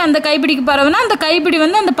 ஏன் அந்த கைப்பிடிக்கு பரவுனா, அந்த கைப்பிடி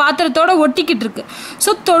வந்து அந்த பாத்திரத்தோட ஒட்டிக்கிட்டு இருக்கு.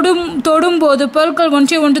 ஸோ தொடும்போது பொருட்கள்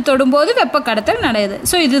ஒன்று தொடும்போது வெப்ப கடத்தல் நடக்குது.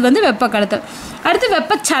 ஸோ இது வந்து வெப்ப கடத்தல். அடுத்து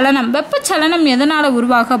வெப்பச்சலனம். வெப்பச்சலனம் எதனால்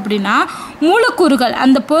உருவாகும் அப்படின்னா, மூலக்கூறுகள்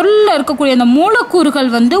அந்த பொருளில் இருக்கக்கூடிய அந்த மூலக்கூறுகள்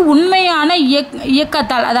வந்து உண்மையான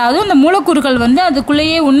இயக்கத்தால், அதாவது அந்த மூலக்கூறுகள் வந்து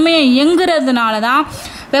அதுக்குள்ளேயே உண்மையை இயங்குறதுனால தான்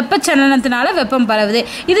வெப்பச்சலனத்தினால வெப்பம் பரவுது.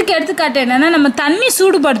 இதுக்கு எடுத்துக்காட்டு என்னென்னா, நம்ம தண்ணி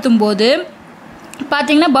சூடுபடுத்தும் போது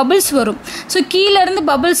பார்த்திங்கன்னா பபிள்ஸ் வரும். ஸோ கீழேருந்து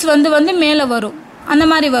பபிள்ஸ் வந்து மேலே வரும், அந்த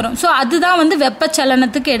மாதிரி வரும். ஸோ அதுதான் வந்து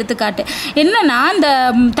வெப்பச்சலனத்துக்கு எடுத்துக்காட்டு. என்னென்னா, இந்த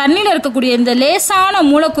தண்ணியில் இருக்கக்கூடிய இந்த லேசான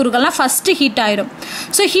மூலக்கூறுகள்லாம் ஃபஸ்ட்டு ஹீட் ஆயிடும்.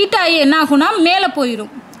 ஸோ ஹீட் ஆகி என்ன ஆகும்னா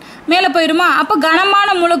மேலே போயிடுமா, அப்போ கனமான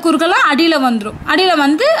மூலக்கூறுகள்லாம் அடியில் வந்துடும். அடியில்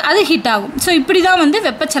வந்து அது ஹீட் ஆகும். ஸோ இப்படி தான் வந்து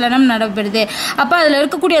வெப்பச்சலனம் நடைபெறுது. அப்போ அதில்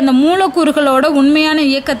இருக்கக்கூடிய அந்த மூலக்கூறுகளோட உண்மையான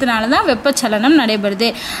இயக்கத்தினால தான் வெப்பச்சலனம் நடைபெறுது.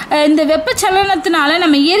 இந்த வெப்பச்சலனத்தினால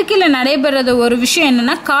நம்ம இயற்கையில் நடைபெறது ஒரு விஷயம்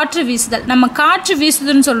என்னென்னா, காற்று வீசுதல். நம்ம காற்று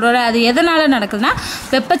வீசுதுன்னு சொல்கிறோம், அது எதனால் நடக்குதுன்னா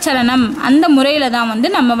வெப்பச்சலனம். அந்த முறையில் தான் வந்து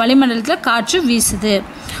நம்ம வளிமண்டலத்தில் காற்று வீசுது.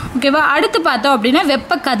 ஓகேவா. அடுத்து பார்த்தோம் அப்படின்னா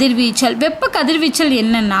வெப்ப கதிர்வீச்சல். வெப்ப கதிர்வீச்சல்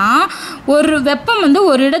என்னன்னா, ஒரு வெப்பம் வந்து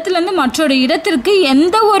ஒரு இடத்துலேருந்து மற்றொரு இடத்திற்கு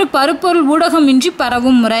எந்த ஒரு பருப்பொருள் ஊடகம் இன்றி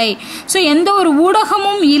பரவும் முறை. ஸோ எந்த ஒரு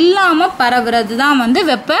ஊடகமும் இல்லாமல் பரவுறது தான் வந்து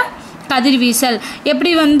வெப்ப கதிர்வீசல்.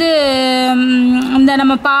 எப்படி வந்து இந்த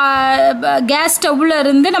நம்ம கேஸ் ஸ்டவ்வில்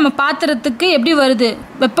இருந்து நம்ம பாத்திரத்துக்கு எப்படி வருது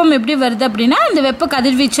வெப்பம், எப்படி வருது அப்படின்னா இந்த வெப்ப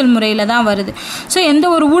கதிர்வீச்சல் முறையில் தான் வருது. ஸோ எந்த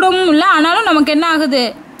ஒரு ஊடகமும் இல்லை, ஆனாலும் நமக்கு என்ன ஆகுது,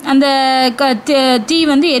 அந்த தீ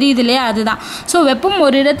வந்து எரியுது இல்லையா, அதுதான். ஸோ வெப்பம்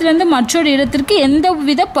ஒரு இடத்துலேருந்து மற்றொரு இடத்திற்கு எந்த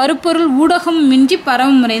வித பருப்பொருள் ஊடகம் மின்றி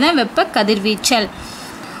பரவும் முறை தான் வெப்ப கதிர்வீச்சல்.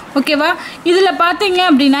 ஓகேவா. இதில் பார்த்தீங்க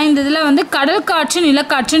அப்படின்னா, இந்த இதில் வந்து கடல் காற்று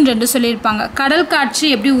நிலக்காற்றுன்னு 2 சொல்லியிருப்பாங்க. கடல் காற்று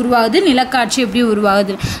எப்படி உருவாகுது, நிலக்காற்று எப்படி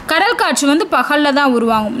உருவாகுது. கடல் காற்று வந்து பகலில் தான்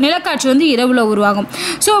உருவாகும், நிலக்காற்று வந்து இரவில் உருவாகும்.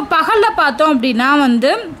 ஸோ பகலில் பார்த்தோம் அப்படின்னா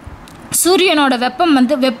வந்து சூரியனோட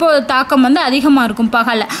வெப்ப தாக்கம் வந்து அதிகமாக இருக்கும்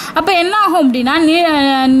பகலில். அப்போ என்ன ஆகும் அப்படின்னா,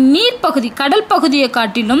 நீர்ப்பகுதி கடல் பகுதியை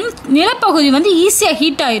காட்டிலும் நிலப்பகுதி வந்து ஈஸியாக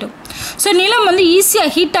ஹீட் ஆயிரும். ஸோ நிலம் வந்து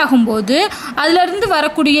ஈஸியாக ஹீட் ஆகும்போது அதிலிருந்து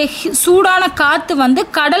வரக்கூடிய சூடான காற்று வந்து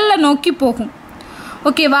கடலில் நோக்கி போகும்.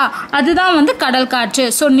 ஓகேவா. அதுதான் வந்து கடல் காற்று.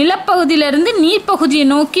 ஸோ நிலப்பகுதியிலேருந்து நீர்ப்பகுதியை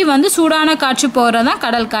நோக்கி வந்து சூடான காற்று போகிறது தான்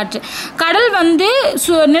கடல் காற்று. கடல் வந்து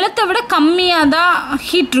நிலத்தை விட கம்மியாக தான்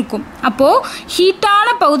ஹீட் இருக்கும். அப்போது ஹீட்டான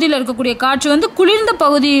பகுதியில் இருக்கக்கூடிய காற்று வந்து குளிர்ந்த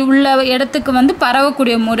பகுதி உள்ள இடத்துக்கு வந்து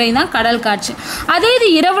பரவக்கூடிய முறை தான் கடல் காற்று. அதே இது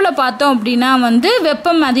இரவில் பார்த்தோம் அப்படின்னா வந்து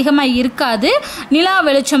வெப்பம் அதிகமாக இருக்காது, நிலா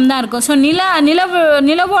வெளிச்சம் தான் இருக்கும். ஸோ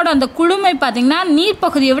நிலவோட அந்த குளுமை பார்த்திங்கன்னா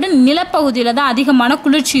நீர்ப்பகுதியை விட நிலப்பகுதியில் தான் அதிகமான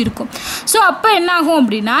குளிர்ச்சி இருக்கும். ஸோ அப்போ என்ன ஆகும்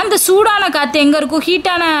அப்படின்னா, இந்த சூடான காற்று எங்கே இருக்கும்,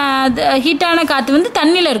 ஹீட்டான காற்று வந்து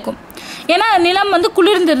தண்ணியில் இருக்கும். ஏன்னா நிலம் வந்து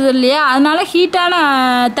குளிர்ந்துருது இல்லையா, அதனால ஹீட்டான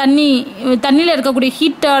தண்ணியில் இருக்கக்கூடிய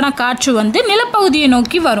ஹீட்டான காற்று வந்து நிலப்பகுதியை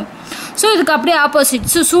நோக்கி வரும். ஸோ இதுக்கு அப்படியே ஆப்போசிட்.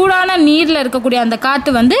 ஸோ சூடான நீரில் இருக்கக்கூடிய அந்த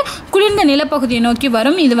காற்று வந்து குளிர்ந்த நிலப்பகுதியை நோக்கி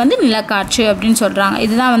வரும். இது வந்து நிலக்காற்று அப்படின்னு சொல்கிறாங்க.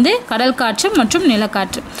 இதுதான் வந்து கடல் காற்று மற்றும்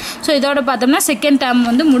நிலக்காற்று. ஸோ இதோட பார்த்தோம்னா செகண்ட் டேர்ம்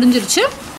வந்து முடிஞ்சிருச்சு.